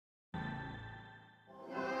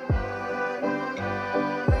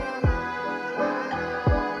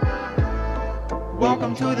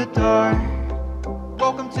Welcome to the dark.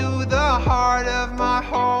 Welcome to the heart of my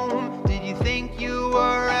home. Did you think you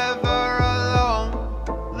were ever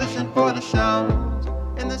alone? Listen for the sounds.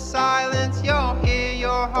 In the silence you'll hear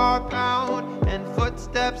your heart pound, and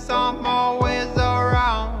footsteps I'm always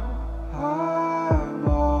around. I'm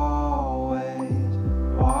always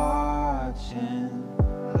watching,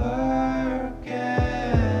 lurking.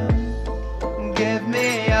 Give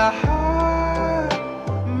me a heart.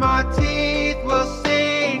 My teeth will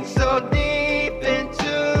sink so deep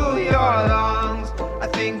into your lungs. I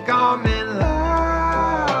think I'm in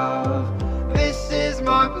love. This is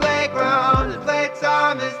my playground, and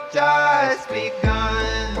playtime has just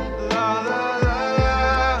begun. La la la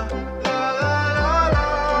la la la la.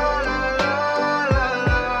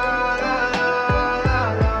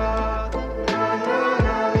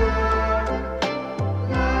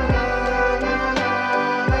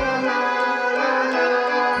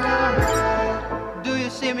 Do you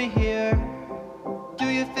see me here? Do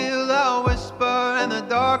you feel a whisper in the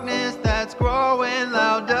darkness that's growing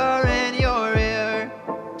louder in your ear?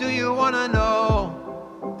 Do you wanna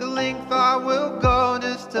know the length I will go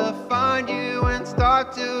just to find you and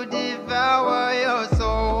start to devour your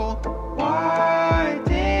soul? Why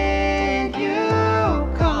did you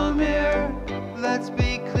come here? Let's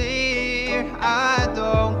be clear, I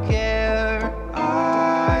don't care.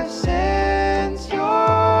 I sense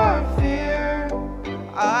your fear.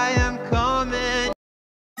 I am coming.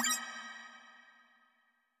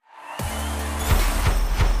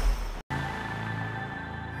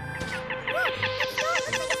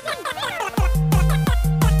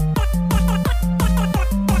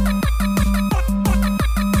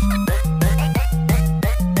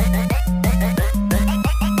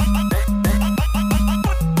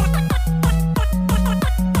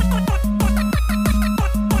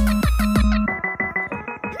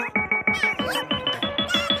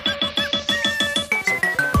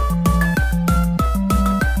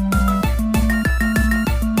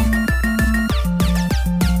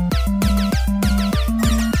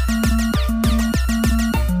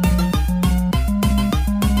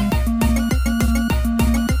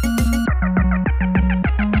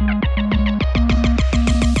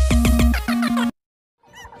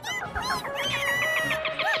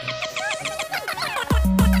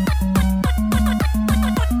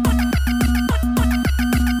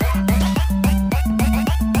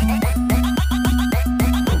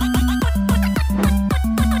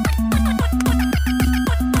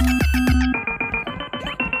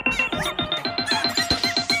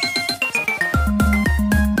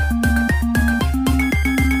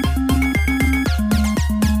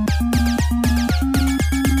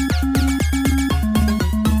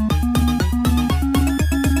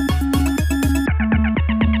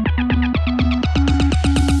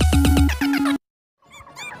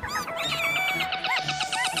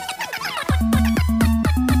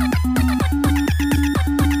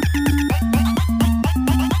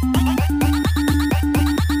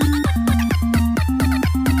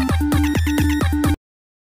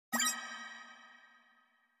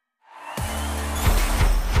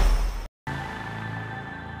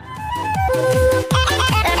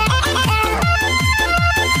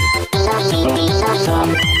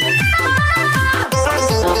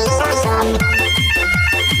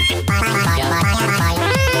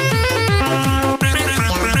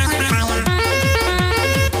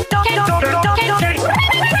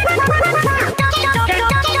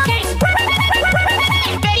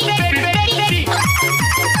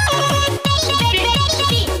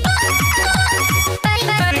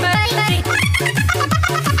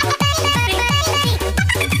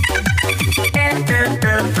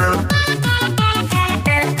 Girl.